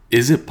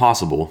Is it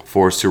possible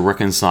for us to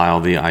reconcile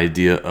the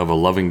idea of a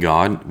loving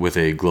God with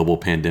a global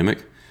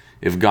pandemic?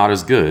 If God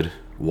is good,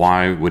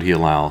 why would he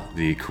allow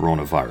the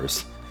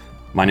coronavirus?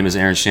 My name is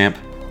Aaron Shamp.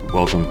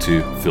 Welcome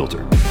to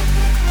Filter.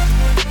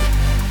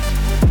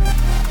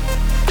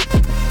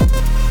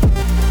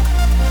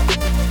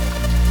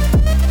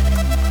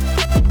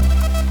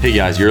 Hey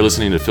guys, you're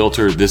listening to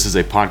Filter. This is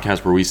a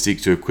podcast where we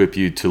seek to equip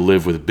you to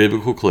live with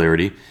biblical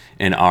clarity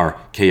in our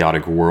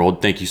chaotic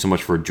world. Thank you so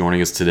much for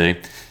joining us today.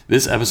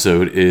 This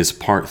episode is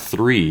part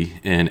 3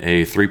 in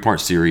a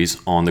 3-part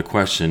series on the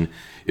question,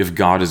 if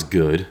God is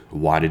good,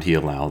 why did he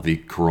allow the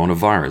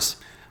coronavirus?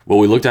 What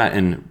we looked at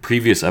in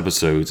previous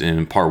episodes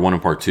in part 1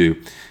 and part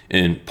 2.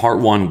 In part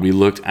 1, we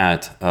looked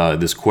at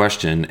this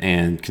question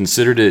and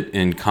considered it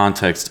in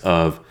context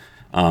of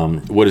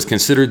what is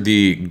considered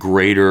the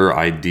greater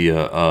idea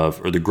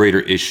of, or the greater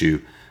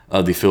issue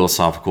of the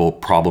philosophical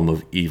problem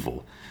of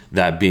evil.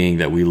 That being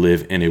that we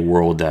live in a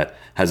world that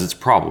has its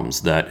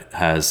problems, that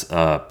has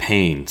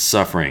pain,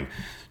 suffering,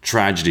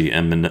 tragedy,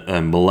 and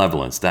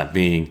malevolence. That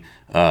being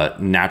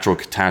natural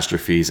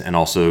catastrophes and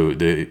also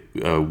the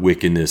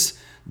wickedness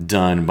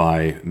done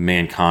by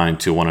mankind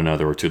to one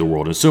another or to the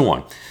world and so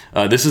on.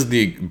 This is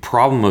the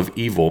problem of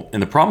evil.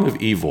 And the problem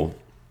of evil,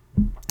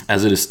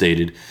 as it is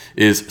stated,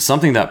 is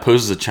something that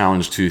poses a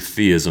challenge to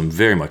theism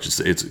very much.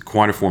 It's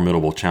quite a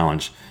formidable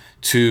challenge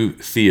to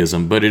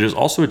theism, but it is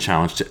also a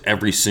challenge to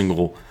every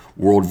single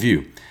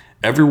worldview.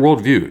 Every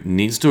worldview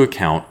needs to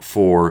account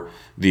for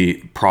the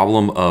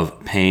problem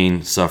of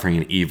pain, suffering,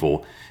 and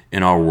evil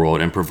in our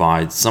world and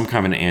provide some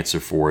kind of an answer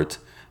for it,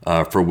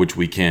 for which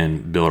we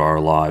can build our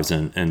lives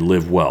and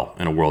live well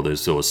in a world that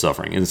is still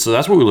suffering. And so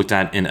that's what we looked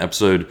at in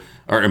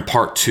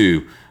part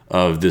 2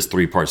 of this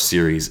 3-part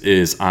series.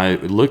 Is I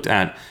looked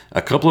at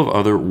a couple of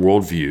other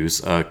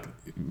worldviews.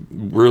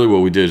 Really what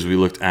we did is we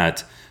looked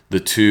at the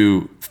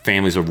 2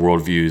 families of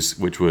worldviews,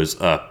 which was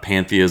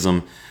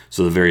pantheism.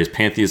 So the various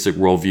pantheistic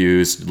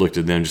worldviews, looked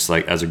at them just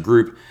like as a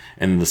group,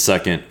 and the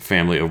second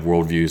family of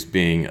worldviews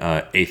being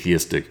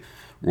atheistic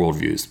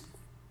worldviews.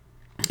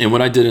 And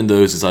what I did in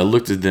those is I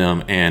looked at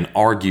them and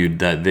argued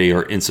that they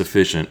are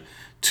insufficient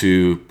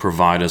to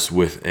provide us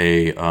with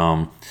a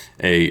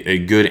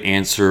good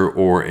answer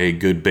or a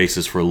good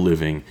basis for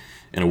living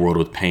in a world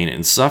with pain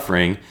and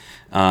suffering.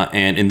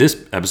 And in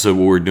this episode,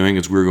 what we're doing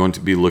is we're going to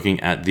be looking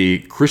at the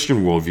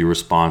Christian worldview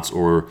response,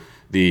 or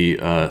the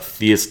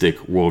theistic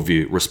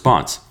worldview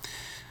response.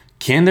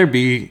 Can there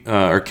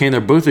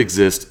both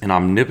exist an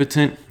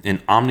omnipotent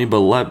and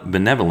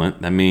omnibenevolent,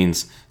 that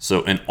means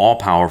so an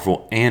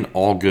all-powerful and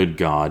all-good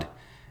God,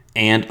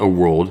 and a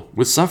world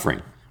with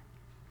suffering?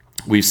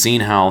 We've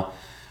seen how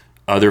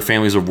other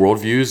families of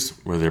worldviews,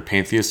 whether they're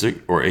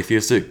pantheistic or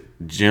atheistic,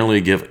 generally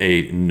give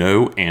a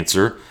no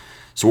answer.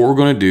 So what we're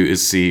going to do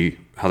is see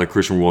how the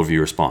Christian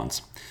worldview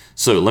responds.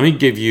 So let me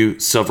give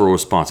you several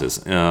responses.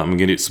 I'm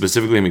going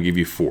to give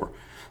you 4.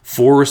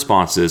 4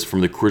 responses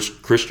from the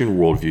Christian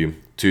worldview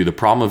to the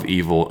problem of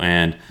evil,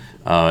 and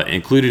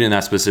included in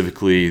that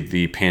specifically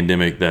the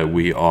pandemic that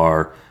we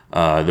are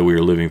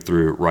living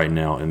through right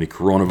now, in the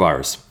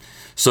coronavirus.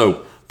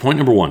 So point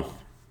number 1.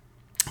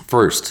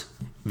 First,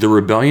 the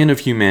rebellion of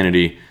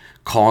humanity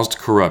caused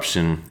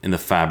corruption in the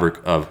fabric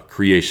of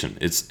creation.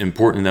 It's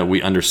important that we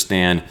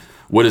understand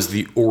what is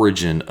the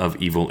origin of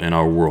evil in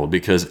our world,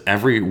 because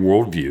every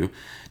worldview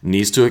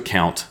needs to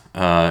account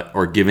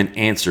or give an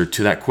answer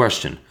to that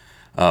question.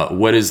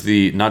 What is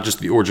not just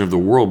the origin of the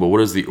world, but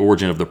what is the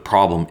origin of the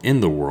problem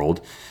in the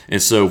world?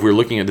 And so if we're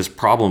looking at this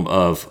problem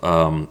of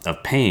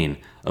pain,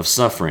 of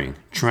suffering,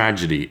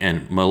 tragedy,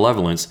 and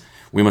malevolence,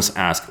 we must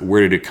ask,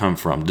 where did it come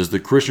from? Does the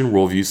Christian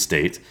worldview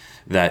state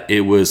that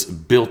it was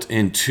built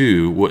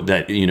into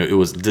it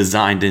was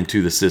designed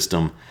into the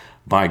system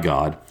by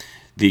God?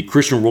 The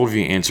Christian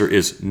worldview answer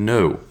is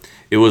no.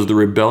 It was the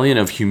rebellion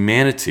of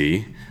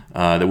humanity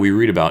that we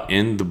read about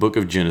in the book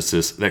of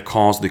Genesis that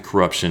caused the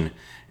corruption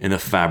in the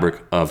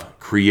fabric of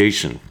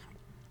creation.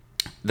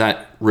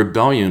 That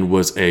rebellion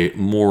was a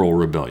moral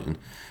rebellion.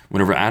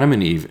 Whenever Adam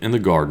and Eve in the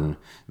garden,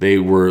 they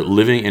were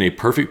living in a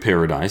perfect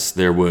paradise.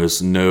 There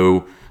was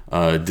no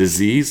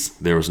disease,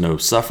 there was no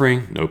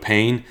suffering, no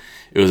pain.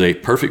 It was a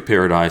perfect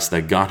paradise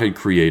that God had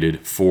created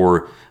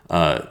for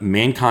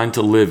mankind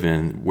to live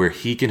in, where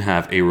he can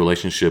have a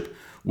relationship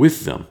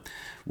with them.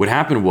 What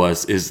happened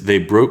is they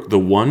broke the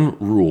one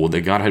rule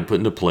that God had put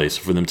into place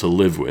for them to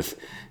live with.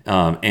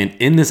 And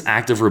in this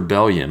act of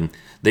rebellion,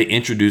 they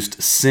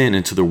introduced sin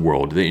into the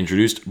world. They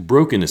introduced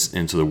brokenness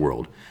into the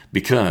world,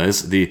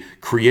 because the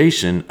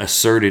creation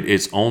asserted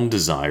its own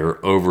desire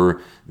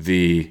over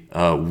the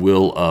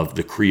will of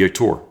the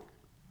Creator.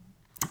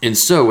 And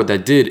so what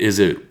that did is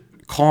it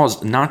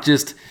caused not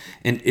just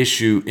an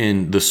issue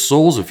in the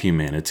souls of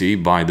humanity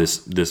by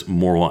this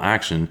moral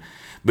action,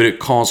 but it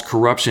caused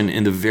corruption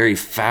in the very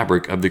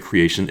fabric of the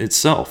creation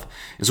itself.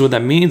 And so what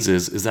that means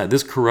is that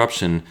this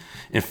corruption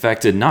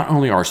infected not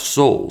only our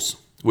souls,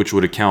 which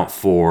would account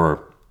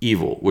for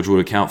evil, which would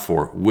account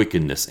for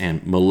wickedness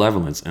and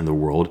malevolence in the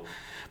world,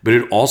 but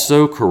it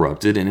also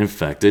corrupted and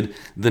infected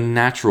the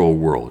natural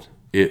world.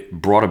 it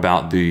brought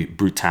about the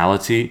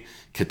brutality,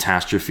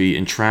 catastrophe,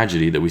 and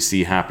tragedy that we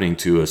see happening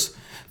to us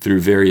through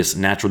various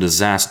natural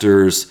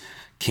disasters,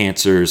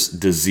 cancers,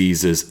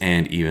 diseases,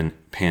 and even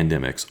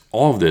pandemics.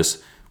 All of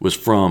this was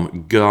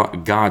from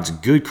God's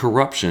good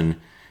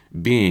corruption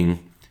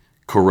being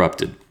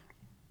corrupted.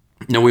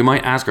 Now, we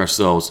might ask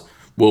ourselves,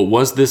 well,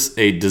 was this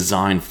a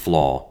design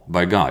flaw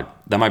by God?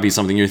 That might be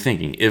something you're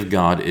thinking. If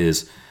God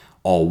is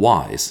all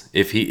wise,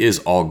 if he is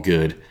all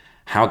good,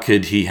 how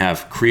could he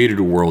have created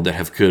a world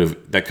that could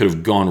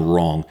have gone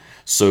wrong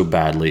so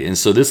badly? And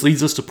so this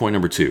leads us to point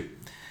number 2.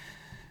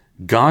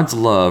 God's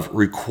love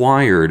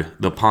required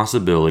the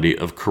possibility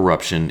of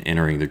corruption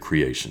entering the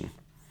creation.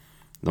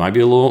 That might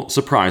be a little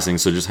surprising,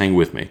 so just hang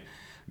with me.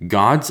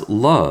 God's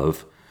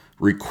love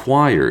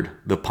required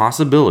the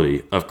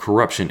possibility of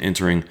corruption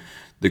entering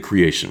the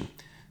creation.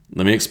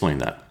 Let me explain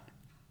that.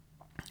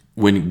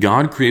 When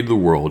God created the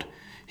world,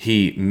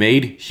 he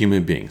made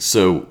human beings.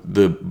 So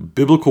the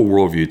biblical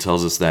worldview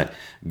tells us that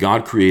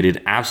God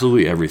created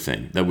absolutely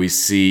everything that we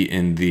see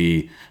in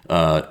the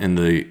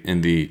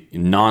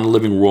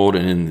non-living world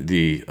and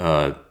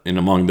in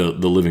among the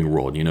living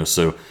world.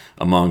 So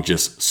among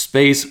just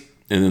space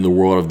and then the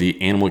world of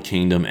the animal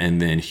kingdom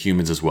and then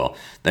humans as well.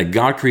 That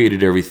God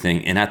created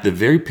everything, and at the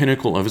very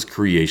pinnacle of his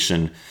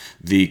creation,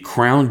 the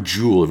crown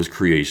jewel of his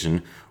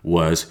creation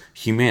was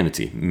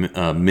humanity,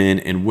 men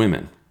and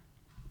women.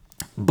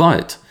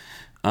 But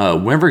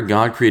whenever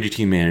God created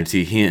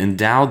humanity, he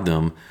endowed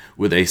them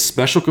with a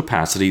special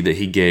capacity that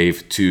he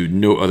gave to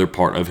no other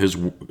part of his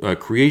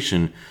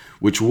creation,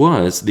 which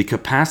was the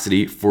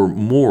capacity for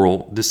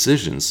moral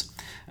decisions.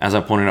 As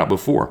I pointed out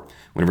before,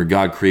 whenever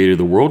God created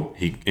the world,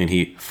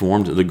 he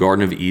formed the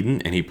Garden of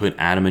Eden, and he put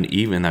Adam and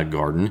Eve in that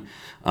garden.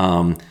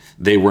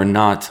 They were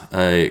not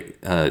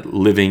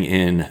living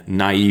in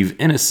naive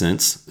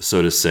innocence,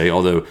 so to say,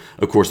 although,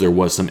 of course, there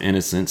was some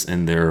innocence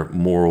in their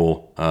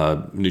moral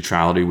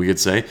neutrality, we could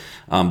say.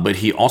 But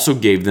he also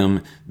gave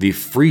them the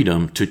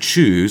freedom to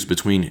choose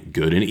between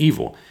good and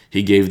evil.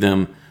 He gave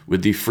them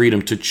with the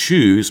freedom to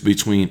choose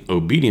between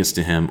obedience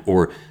to him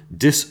or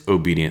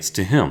disobedience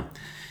to him.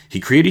 He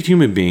created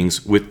human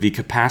beings with the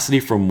capacity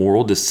for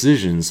moral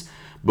decisions,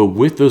 but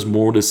with those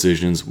moral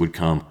decisions would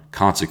come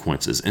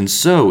consequences. And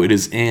so it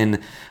is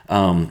in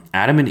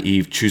Adam and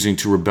Eve choosing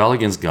to rebel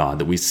against God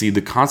that we see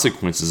the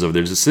consequences of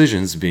their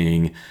decisions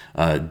being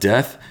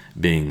death,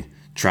 being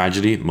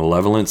tragedy,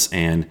 malevolence,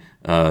 and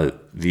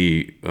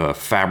the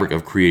fabric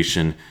of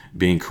creation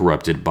being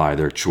corrupted by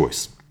their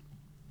choice.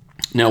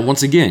 Now,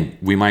 once again,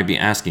 we might be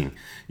asking,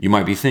 you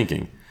might be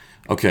thinking,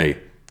 okay,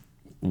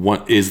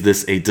 what is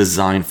this a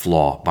design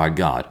flaw by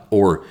God?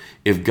 Or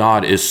if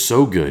God is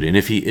so good and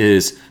if he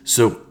is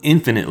so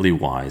infinitely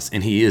wise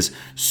and he is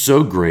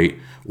so great,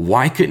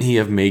 why couldn't he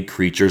have made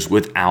creatures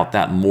without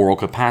that moral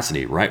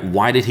capacity, right?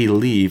 Why did he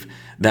leave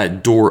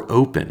that door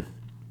open?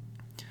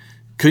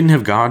 Couldn't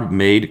have God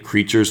made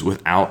creatures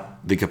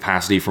without the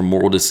capacity for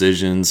moral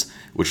decisions,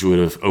 which would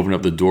have opened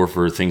up the door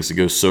for things to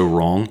go so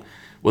wrong?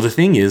 Well, the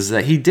thing is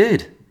that he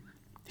did.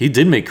 He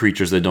did make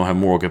creatures that don't have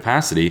moral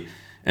capacity,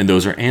 and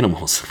those are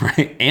animals,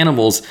 right?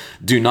 Animals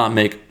do not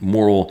make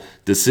moral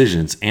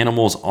decisions.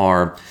 Animals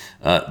are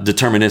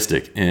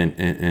deterministic,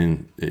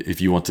 and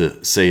if you want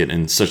to say it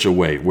in such a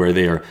way, where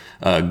they are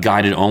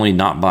guided only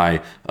not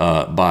by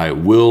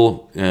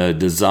will,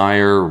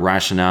 desire,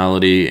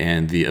 rationality,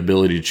 and the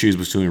ability to choose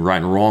between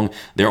right and wrong.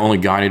 They're only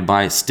guided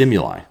by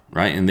stimuli,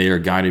 right? And they are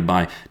guided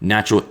by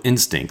natural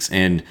instincts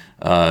and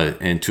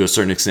to a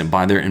certain extent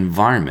by their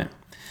environment.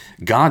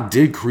 God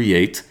did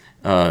create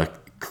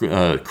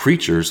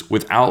creatures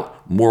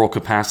without moral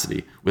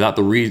capacity, without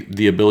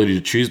the ability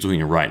to choose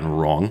between right and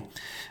wrong.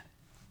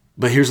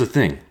 But here's the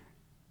thing.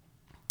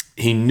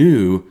 He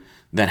knew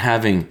that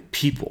having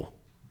people,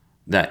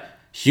 that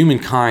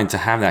humankind to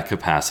have that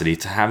capacity,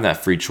 to have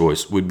that free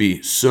choice would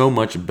be so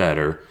much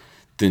better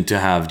than to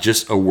have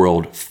just a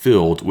world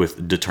filled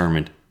with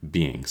determined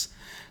beings.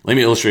 Let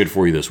me illustrate it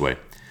for you this way.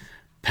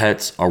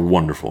 Pets are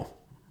wonderful.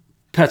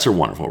 Pets are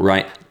wonderful,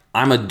 right?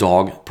 I'm a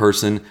dog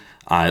person.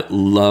 I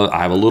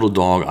have a little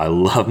dog. I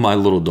love my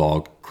little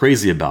dog.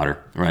 Crazy about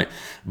her, right?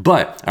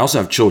 But I also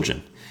have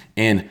children.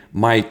 And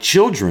my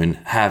children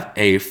have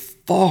a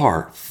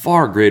far,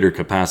 far greater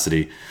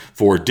capacity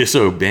for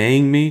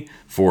disobeying me,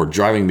 for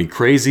driving me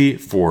crazy,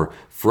 for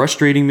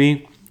frustrating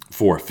me,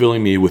 for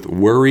filling me with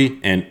worry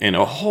and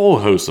a whole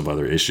host of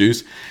other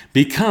issues,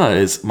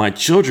 because my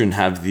children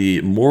have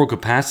the moral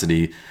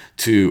capacity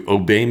to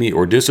obey me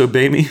or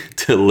disobey me,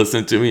 to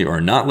listen to me or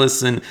not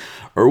listen,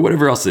 or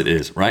whatever else it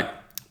is, right?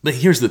 But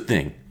here's the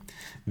thing.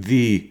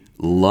 The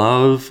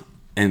love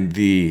and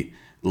the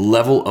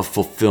level of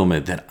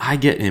fulfillment that I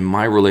get in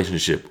my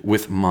relationship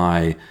with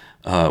my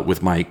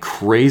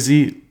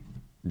crazy,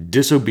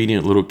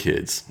 disobedient little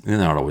kids. They're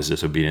not always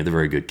disobedient. They're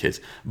very good kids.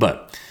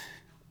 But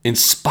in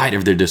spite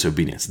of their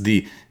disobedience,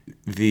 the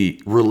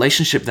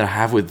relationship that I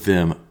have with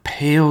them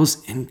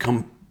pales in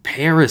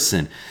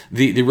comparison.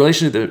 The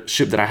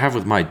relationship that I have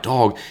with my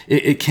dog,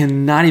 it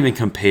cannot even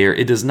compare.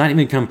 It does not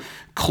even come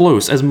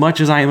close. As much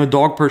as I am a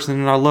dog person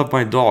and I love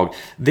my dog,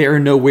 they are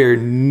nowhere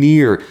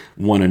near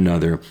one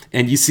another.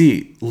 And you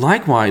see,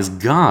 likewise,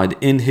 God,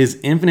 in his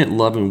infinite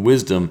love and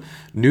wisdom,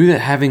 knew that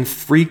having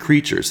free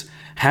creatures,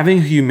 having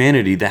a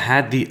humanity that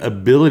had the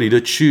ability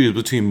to choose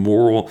between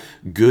moral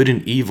good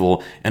and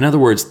evil, in other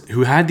words,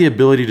 who had the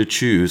ability to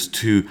choose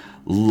to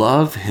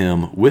love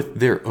him with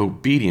their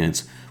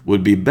obedience,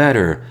 would be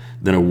better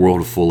than a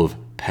world full of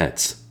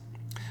pets.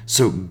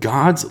 So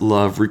God's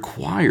love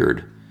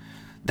required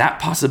that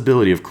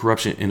possibility of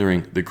corruption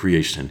entering the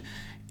creation.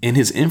 In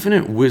his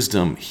infinite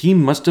wisdom, he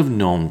must have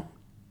known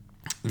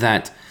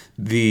that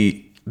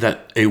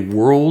a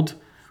world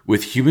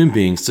with human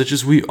beings such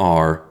as we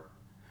are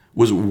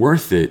was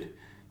worth it,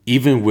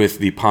 even with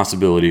the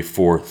possibility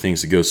for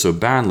things to go so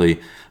badly,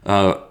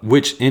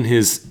 which in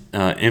his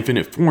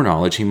infinite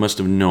foreknowledge, he must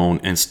have known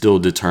and still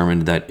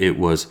determined that it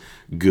was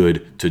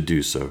good to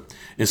do so.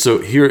 And so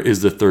here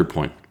is the third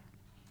point.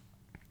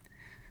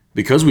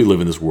 Because we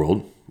live in this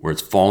world where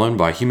it's fallen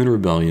by human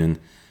rebellion,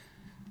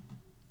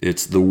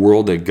 it's the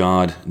world that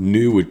God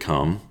knew would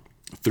come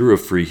through a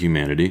free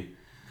humanity.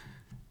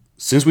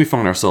 Since we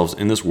find ourselves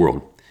in this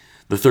world,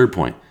 the third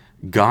point,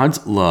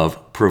 God's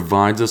love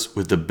provides us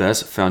with the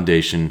best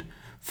foundation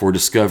for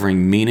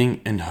discovering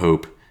meaning and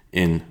hope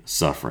in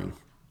suffering.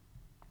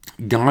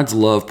 God's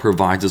love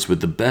provides us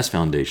with the best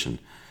foundation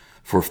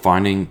for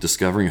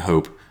discovering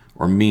hope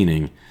or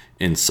meaning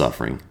in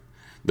suffering.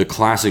 The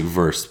classic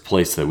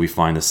place that we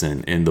find this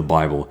in the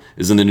Bible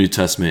is in the New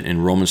Testament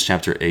in Romans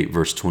chapter 8,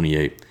 verse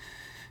 28.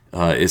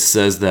 It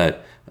says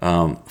that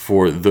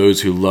for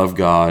those who love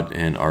God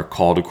and are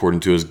called according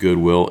to his good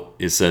will,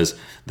 it says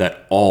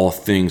that all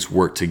things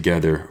work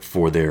together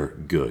for their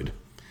good.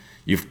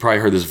 You've probably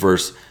heard this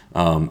verse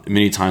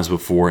many times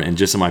before, and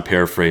just in my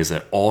paraphrase,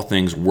 that all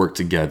things work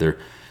together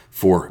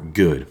for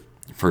good,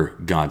 for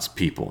God's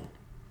people.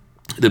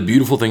 The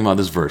beautiful thing about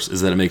this verse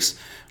is that it makes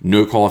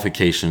no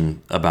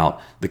qualification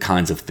about the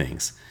kinds of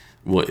things.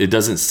 Well, it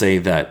doesn't say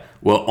that,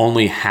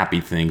 only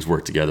happy things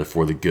work together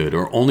for the good,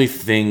 or only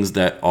things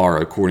that are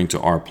according to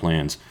our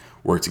plans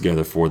work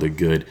together for the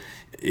good.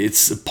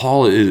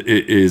 Paul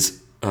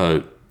is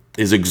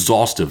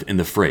exhaustive in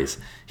the phrase.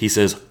 He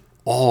says,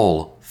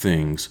 all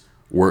things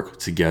work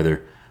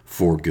together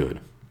for good.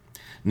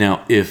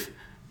 Now, if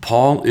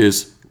Paul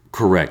is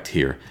correct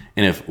here,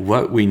 and if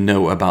what we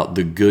know about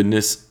the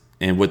goodness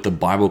and what the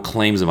Bible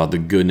claims about the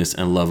goodness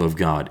and love of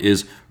God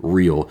is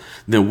real,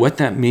 then what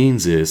that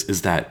means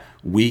is that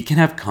we can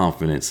have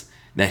confidence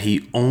that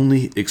he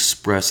only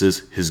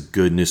expresses his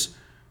goodness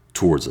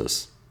towards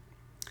us.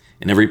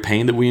 In every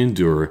pain that we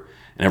endure,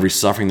 and every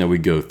suffering that we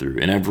go through,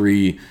 and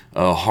every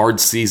hard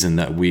season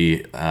that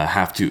we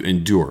have to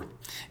endure,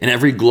 in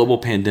every global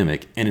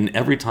pandemic, and in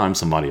every time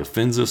somebody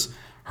offends us,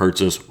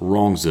 hurts us,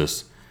 wrongs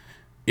us,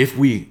 if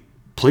we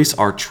place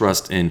our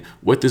trust in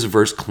what this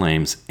verse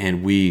claims,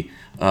 and we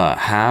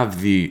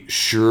have the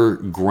sure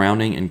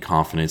grounding and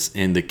confidence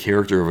in the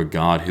character of a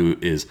God who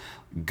is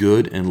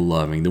good and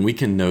loving, then we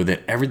can know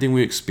that everything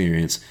we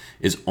experience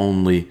is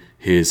only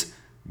his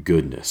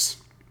goodness.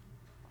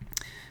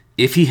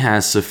 If he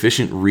has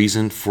sufficient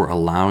reason for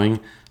allowing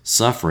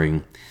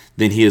suffering,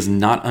 then he is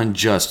not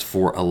unjust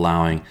for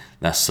allowing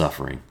that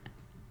suffering.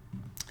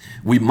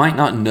 We might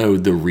not know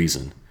the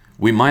reason.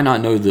 We might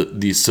not know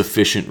the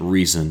sufficient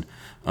reason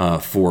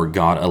for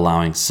God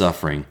allowing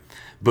suffering,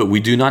 but we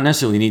do not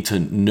necessarily need to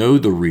know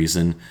the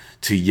reason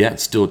to yet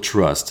still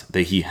trust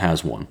that he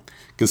has one.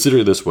 Consider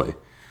it this way.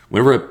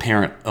 Whenever a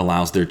parent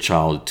allows their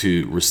child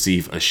to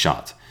receive a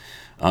shot,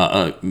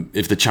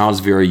 if the child is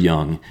very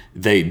young,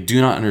 they do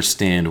not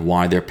understand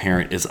why their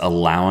parent is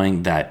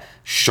allowing that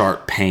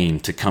sharp pain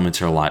to come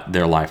into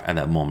their life at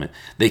that moment.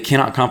 They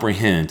cannot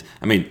comprehend.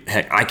 I mean,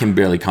 heck, I can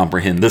barely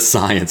comprehend the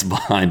science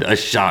behind a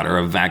shot or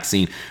a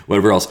vaccine,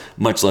 whatever else,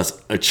 much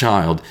less a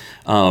child.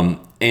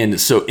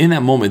 And so in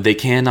that moment, they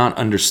cannot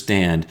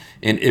understand,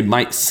 and it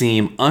might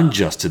seem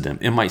unjust to them.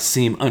 It might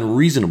seem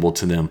unreasonable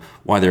to them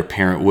why their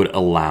parent would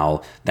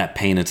allow that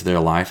pain into their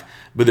life.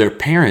 But their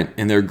parent,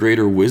 in their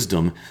greater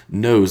wisdom,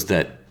 knows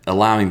that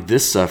allowing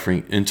this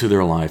suffering into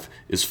their life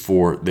is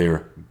for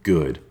their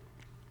good.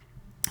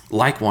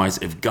 Likewise,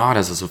 if God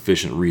has a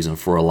sufficient reason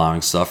for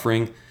allowing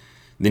suffering,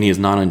 then he is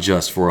not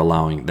unjust for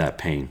allowing that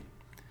pain.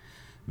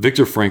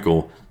 Viktor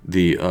Frankl,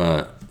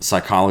 the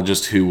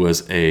psychologist who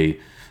was a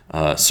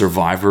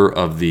survivor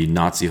of the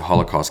Nazi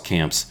Holocaust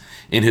camps,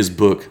 in his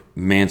book,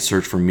 Man's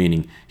Search for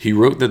Meaning, he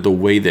wrote that the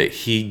way that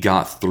he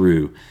got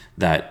through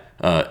that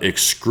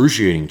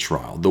excruciating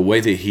trial, the way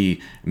that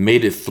he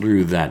made it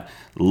through that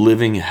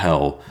living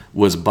hell,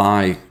 was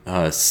by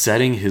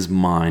setting his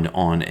mind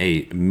on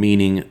a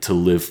meaning to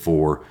live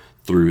for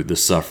through the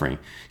suffering.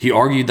 He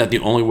argued that the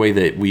only way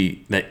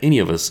that any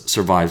of us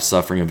survive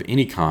suffering of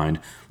any kind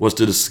was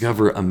to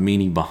discover a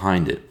meaning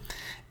behind it.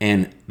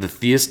 And in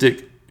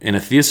a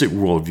theistic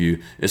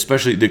worldview,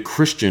 especially the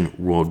Christian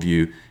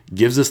worldview,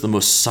 gives us the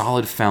most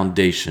solid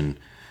foundation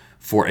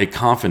for a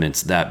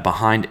confidence that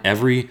behind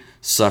every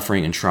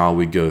suffering and trial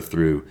we go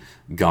through,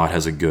 God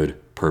has a good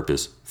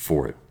purpose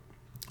for it.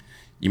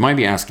 You might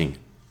be asking,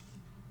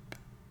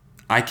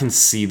 I can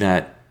see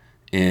that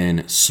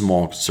in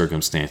small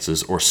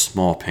circumstances or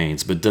small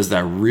pains, but does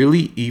that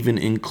really even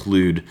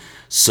include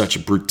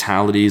such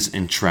brutalities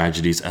and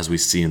tragedies as we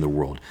see in the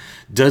world?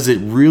 Does it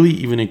really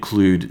even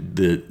include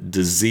the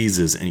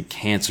diseases and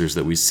cancers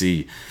that we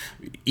see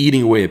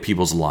eating away at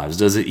people's lives?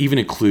 Does it even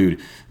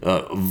include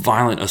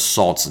violent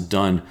assaults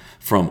done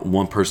from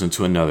one person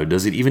to another?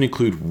 Does it even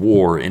include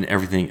war and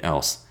everything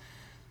else?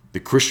 The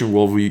Christian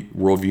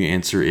worldview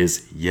answer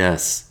is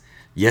yes.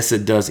 Yes,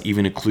 it does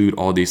even include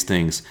all these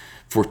things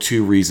for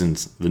two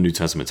reasons, the New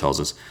Testament tells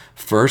us.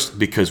 First,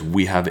 because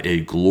we have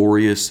a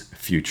glorious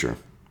future.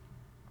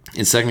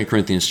 In 2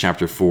 Corinthians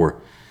chapter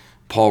 4,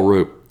 Paul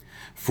wrote,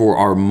 "For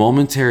our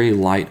momentary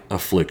light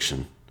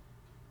affliction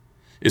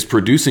is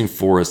producing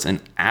for us an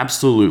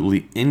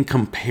absolutely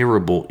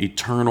incomparable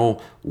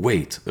eternal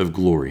weight of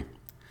glory.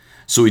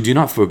 So we do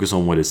not focus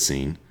on what is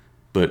seen,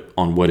 but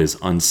on what is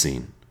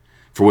unseen.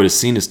 For what is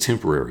seen is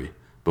temporary,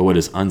 but what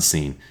is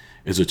unseen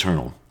is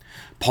eternal."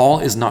 Paul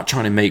is not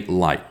trying to make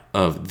light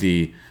of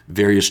the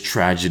various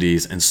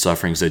tragedies and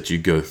sufferings that you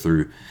go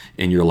through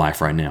in your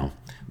life right now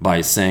by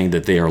saying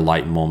that they are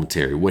light and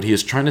momentary. What he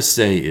is trying to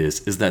say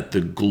is that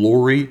the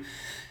glory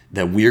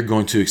that we are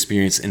going to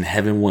experience in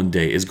heaven one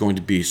day is going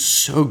to be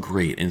so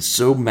great and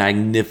so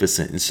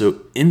magnificent and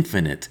so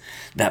infinite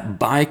that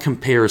by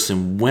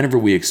comparison, whenever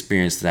we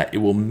experience that, it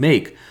will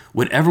make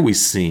whatever we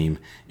see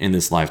in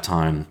this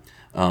lifetime,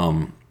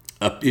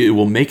 it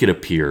will make it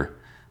appear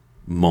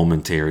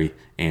momentary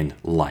and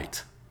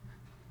light.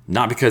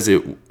 Not because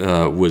it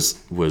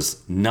was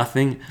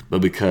nothing,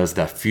 but because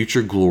that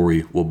future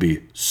glory will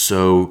be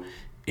so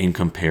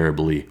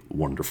incomparably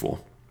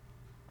wonderful.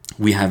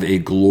 We have a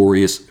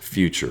glorious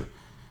future,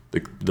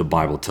 the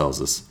Bible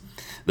tells us.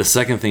 The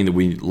second thing that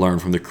we learn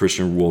from the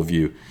Christian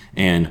worldview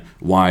and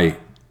why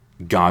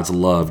God's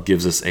love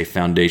gives us a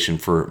foundation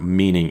for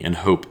meaning and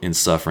hope in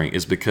suffering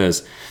is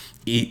because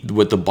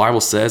what the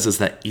Bible says is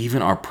that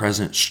even our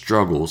present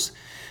struggles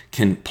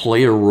can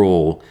play a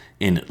role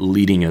in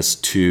leading us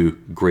to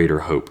greater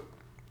hope.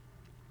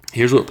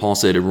 Here's what Paul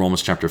said in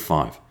Romans chapter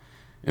 5.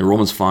 In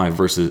Romans 5,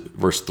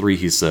 verse 3,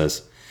 he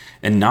says,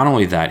 "And not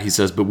only that," he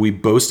says, "but we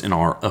boast in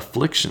our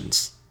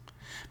afflictions,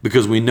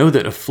 because we know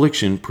that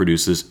affliction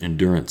produces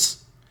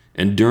endurance.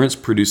 Endurance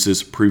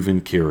produces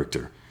proven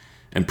character,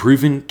 and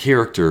proven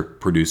character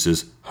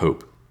produces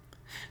hope.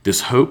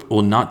 This hope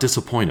will not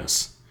disappoint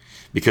us,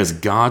 because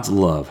God's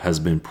love has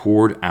been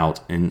poured out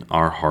in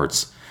our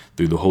hearts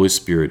through the Holy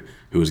Spirit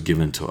who is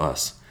given to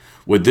us."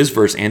 What this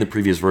verse and the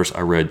previous verse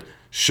I read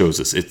shows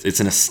us, it's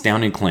an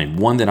astounding claim,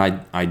 one that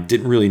I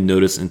didn't really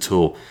notice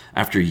until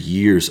after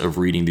years of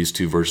reading these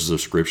two verses of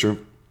Scripture,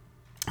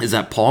 is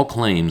that Paul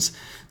claims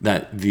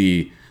that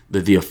the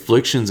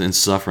afflictions and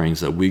sufferings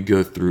that we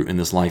go through in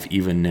this life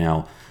even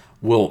now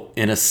will,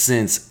 in a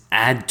sense,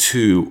 add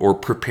to or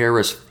prepare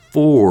us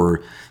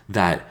for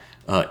that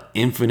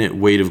infinite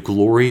weight of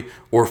glory,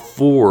 or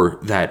for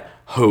that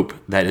hope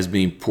that is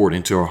being poured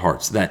into our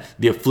hearts, that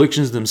the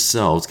afflictions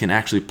themselves can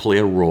actually play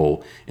a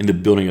role in the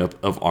building up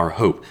of our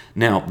hope.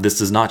 Now, this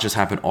does not just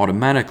happen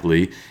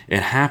automatically.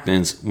 It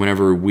happens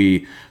whenever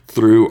we,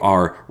 through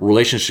our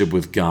relationship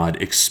with God,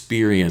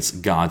 experience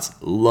God's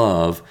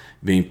love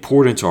being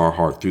poured into our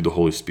heart through the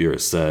Holy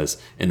Spirit, says,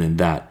 and then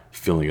that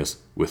filling us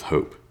with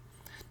hope.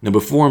 Now,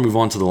 before I move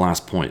on to the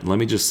last point, let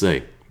me just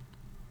say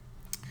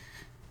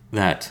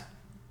that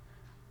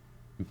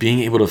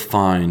being able to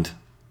find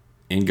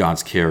in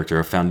God's character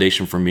a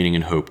foundation for meaning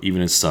and hope,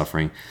 even in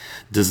suffering,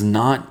 does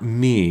not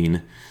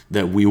mean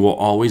that we will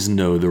always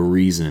know the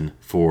reason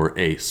for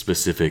a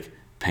specific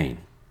pain.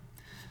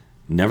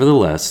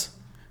 Nevertheless,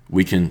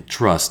 we can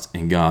trust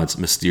in God's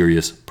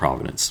mysterious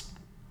providence.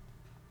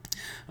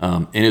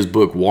 In his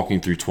book, Walking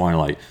Through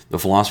Twilight, the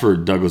philosopher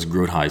Douglas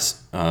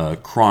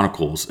Groothuis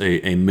chronicles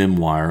a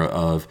memoir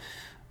of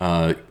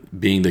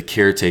being the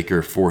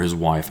caretaker for his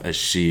wife as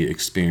she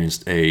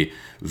experienced a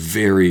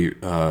very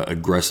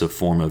aggressive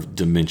form of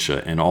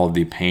dementia and all of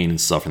the pain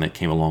and suffering that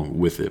came along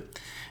with it.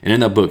 And in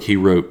that book, he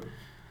wrote,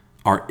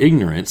 our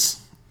ignorance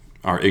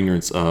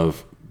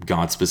of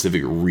God's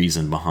specific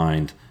reason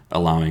behind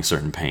allowing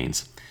certain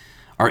pains,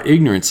 our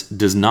ignorance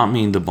does not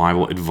mean the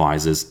Bible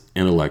advises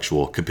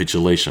intellectual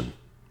capitulation,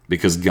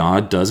 because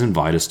God does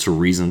invite us to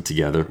reason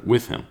together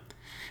with him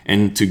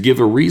and to give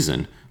a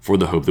reason for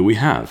the hope that we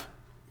have.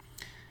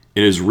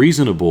 It is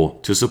reasonable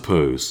to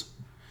suppose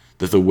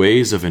that the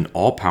ways of an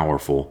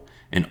all-powerful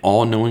and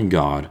all-knowing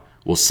God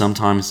will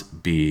sometimes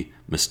be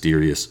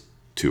mysterious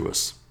to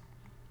us.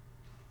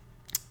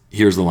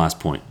 Here's the last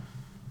point.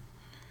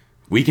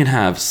 We can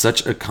have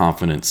such a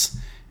confidence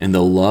in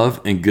the love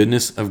and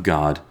goodness of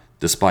God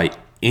despite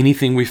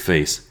anything we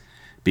face,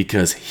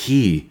 because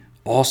he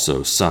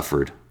also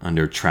suffered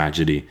under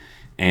tragedy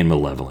and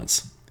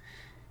malevolence.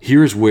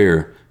 Here's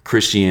where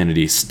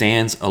Christianity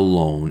stands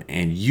alone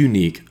and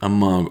unique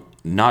among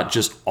not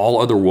just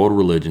all other world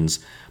religions,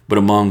 but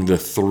among the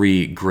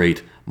three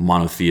great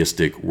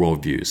monotheistic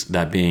worldviews,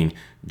 that being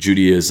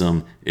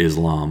Judaism,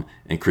 Islam,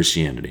 and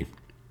Christianity.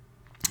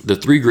 The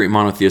three great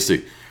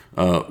monotheistic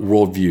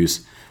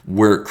worldviews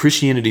Where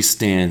Christianity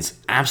stands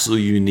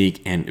absolutely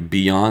unique and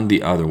beyond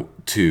the other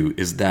two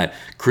is that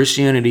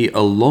Christianity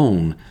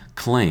alone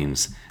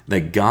claims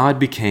that God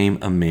became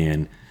a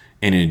man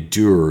and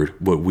endured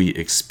what we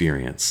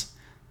experience.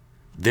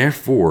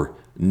 Therefore,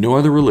 no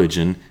other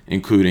religion,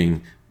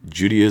 including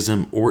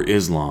Judaism or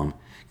Islam,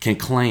 can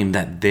claim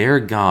that their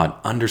God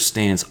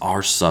understands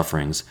our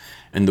sufferings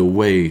in the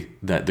way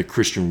that the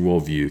Christian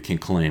worldview can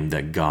claim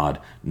that God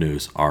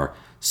knows our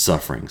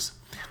sufferings.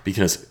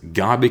 Because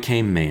God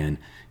became man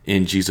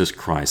in Jesus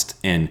Christ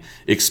and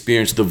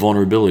experienced the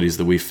vulnerabilities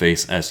that we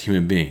face as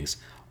human beings.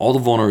 All the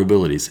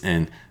vulnerabilities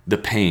and the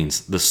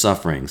pains, the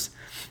sufferings,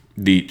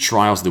 the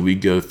trials that we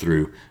go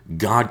through,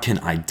 God can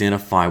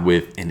identify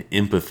with and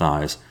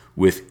empathize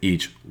with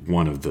each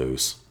one of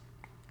those.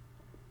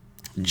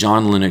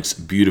 John Lennox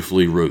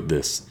beautifully wrote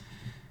this.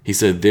 He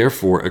said,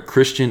 "Therefore, a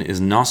Christian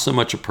is not so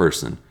much a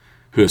person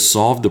who has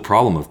solved the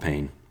problem of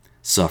pain,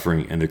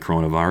 suffering, and the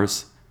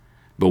coronavirus,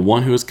 but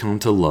one who has come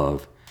to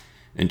love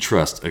and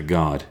trust a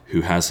God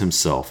who has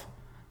himself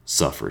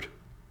suffered."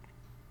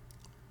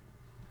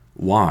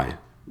 Why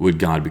would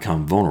God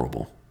become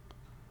vulnerable?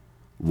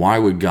 Why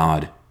would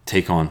God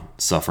take on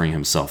suffering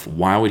himself?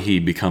 Why would he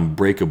become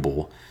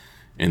breakable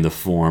in the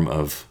form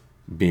of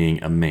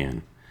being a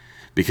man?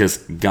 Because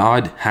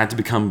God had to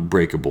become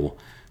breakable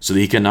so that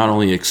he can not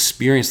only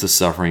experience the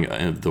suffering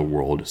of the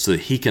world, so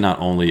that he can not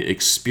only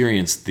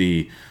experience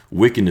the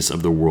wickedness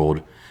of the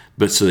world,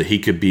 but so that he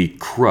could be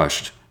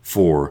crushed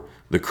for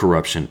the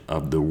corruption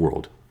of the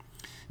world.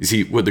 You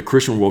see, what the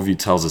Christian worldview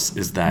tells us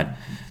is that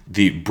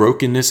the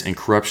brokenness and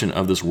corruption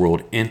of this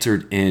world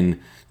entered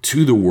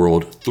into the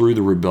world through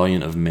the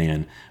rebellion of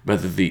man,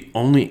 but that the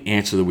only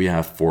answer that we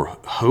have for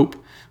hope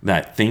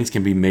that things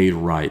can be made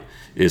right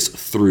is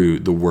through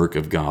the work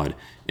of God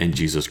in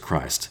Jesus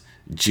Christ.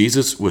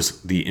 Jesus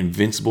was the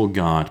invincible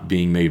God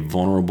being made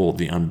vulnerable,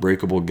 the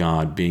unbreakable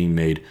God being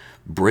made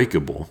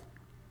breakable,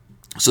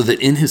 so that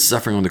in his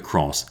suffering on the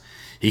cross,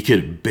 he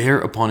could bear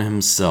upon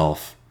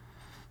himself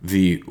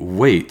the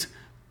weight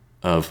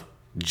of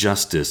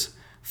justice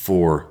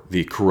for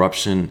the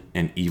corruption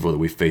and evil that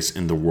we face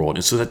in the world.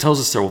 And so that tells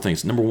us several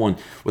things. Number one,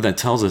 what that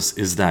tells us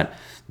is that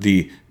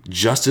the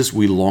justice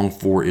we long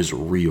for is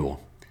real.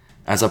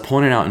 As I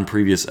pointed out in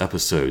previous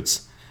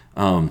episodes,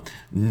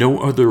 no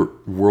other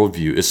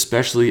worldview,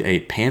 especially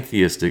a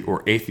pantheistic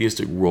or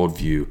atheistic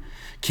worldview,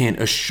 can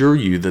assure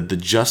you that the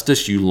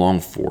justice you long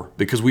for,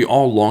 because we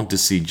all long to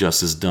see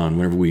justice done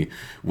whenever we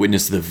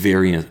witness the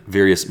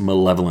various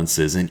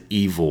malevolences and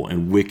evil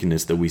and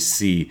wickedness that we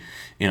see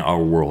in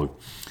our world.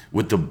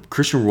 What the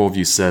Christian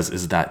worldview says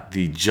is that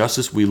the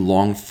justice we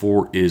long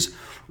for is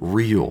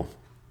real.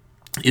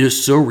 It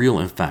is so real,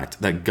 in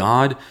fact, that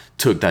God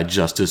took that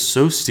justice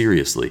so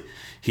seriously.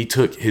 He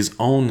took his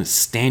own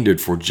standard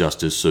for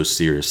justice so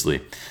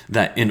seriously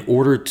that in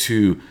order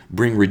to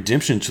bring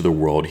redemption to the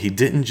world, he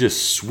didn't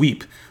just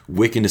sweep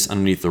wickedness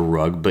underneath the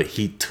rug, but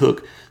he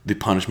took the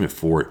punishment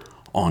for it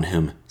on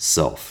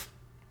himself.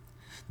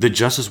 The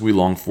justice we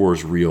long for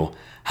is real.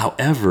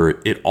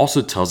 However, it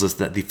also tells us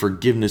that the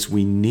forgiveness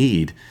we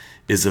need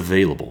is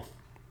available.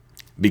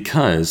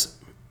 Because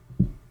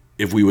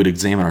if we would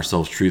examine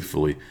ourselves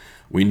truthfully,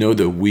 we know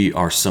that we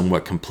are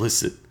somewhat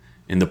complicit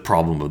in the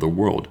problem of the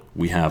world.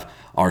 We have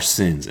our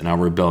sins and our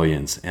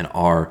rebellions and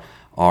our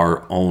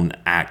own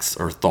acts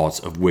or thoughts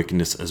of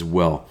wickedness as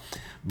well.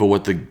 But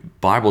what the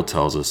Bible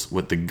tells us,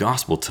 what the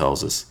gospel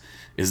tells us,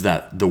 is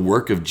that the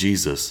work of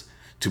Jesus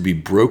to be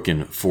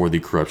broken for the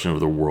corruption of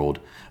the world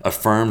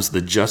affirms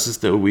the justice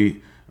that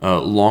we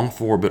long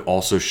for, but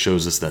also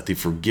shows us that the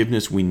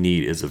forgiveness we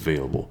need is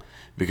available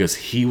because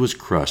he was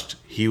crushed,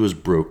 he was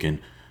broken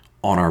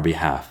on our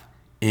behalf,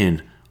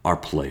 in our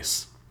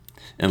place.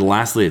 And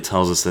lastly, it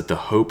tells us that the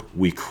hope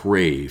we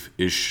crave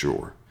is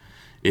sure.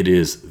 It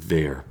is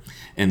there.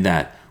 And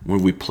that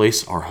when we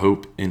place our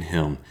hope in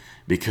him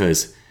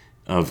because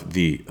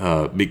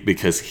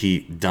he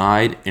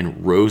died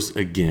and rose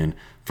again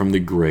from the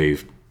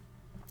grave,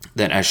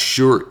 that as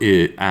sure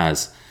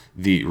as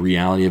the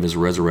reality of his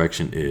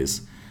resurrection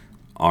is,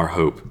 our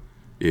hope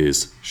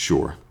is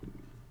sure.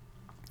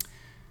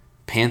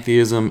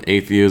 Pantheism,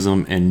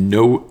 atheism, and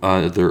no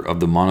other of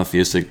the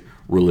monotheistic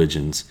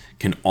religions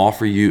can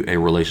offer you a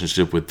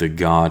relationship with the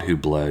God who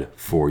bled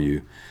for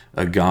you,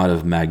 a God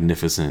of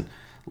magnificent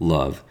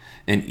love.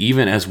 And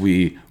even as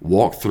we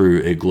walk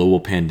through a global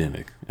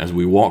pandemic, as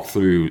we walk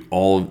through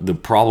all of the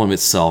problem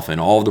itself and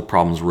all of the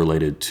problems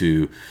related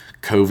to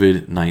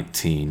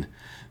COVID-19,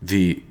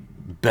 the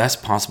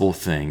best possible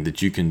thing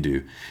that you can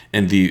do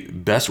and the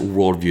best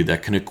worldview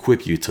that can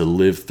equip you to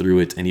live through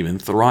it and even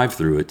thrive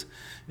through it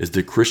is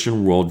the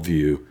Christian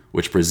worldview,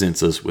 which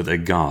presents us with a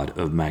God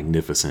of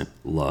magnificent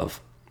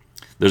love.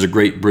 There's a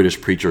great British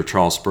preacher,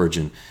 Charles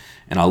Spurgeon,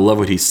 and I love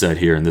what he said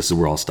here, and this is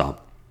where I'll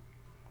stop.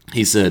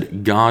 He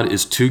said, "God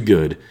is too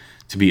good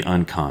to be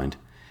unkind,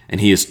 and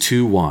he is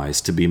too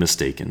wise to be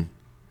mistaken.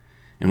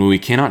 And when we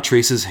cannot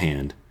trace his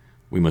hand,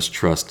 we must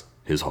trust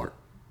his heart."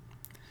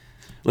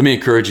 Let me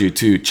encourage you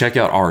to check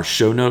out our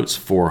show notes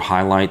for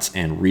highlights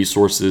and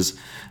resources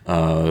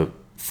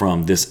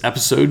from this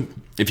episode.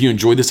 If you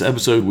enjoyed this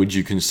episode, would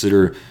you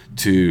consider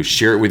to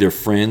share it with your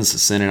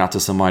friends, send it out to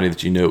somebody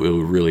that you know it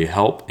will really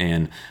help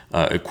and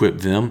equip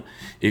them?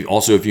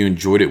 If you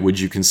enjoyed it, would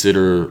you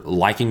consider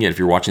liking it if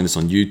you're watching this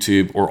on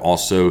YouTube, or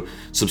also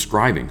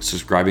subscribing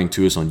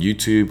to us on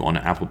YouTube, on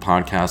Apple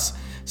Podcasts,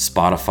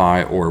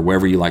 Spotify, or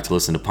wherever you like to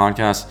listen to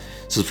podcasts?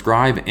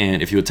 Subscribe,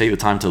 and if you would take the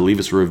time to leave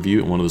us a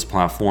review on one of those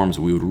platforms,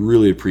 we would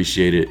really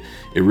appreciate it.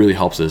 It really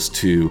helps us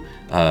to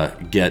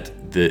get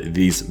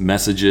these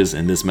messages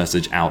and this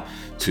message out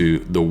to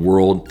the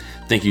world.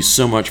 Thank you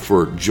so much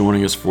for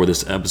joining us for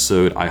this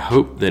episode. I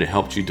hope that it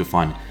helped you to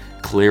find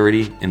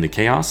clarity in the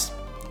chaos.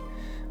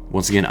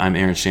 Once again, I'm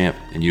Aaron Champ,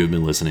 and you have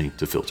been listening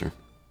to Filter.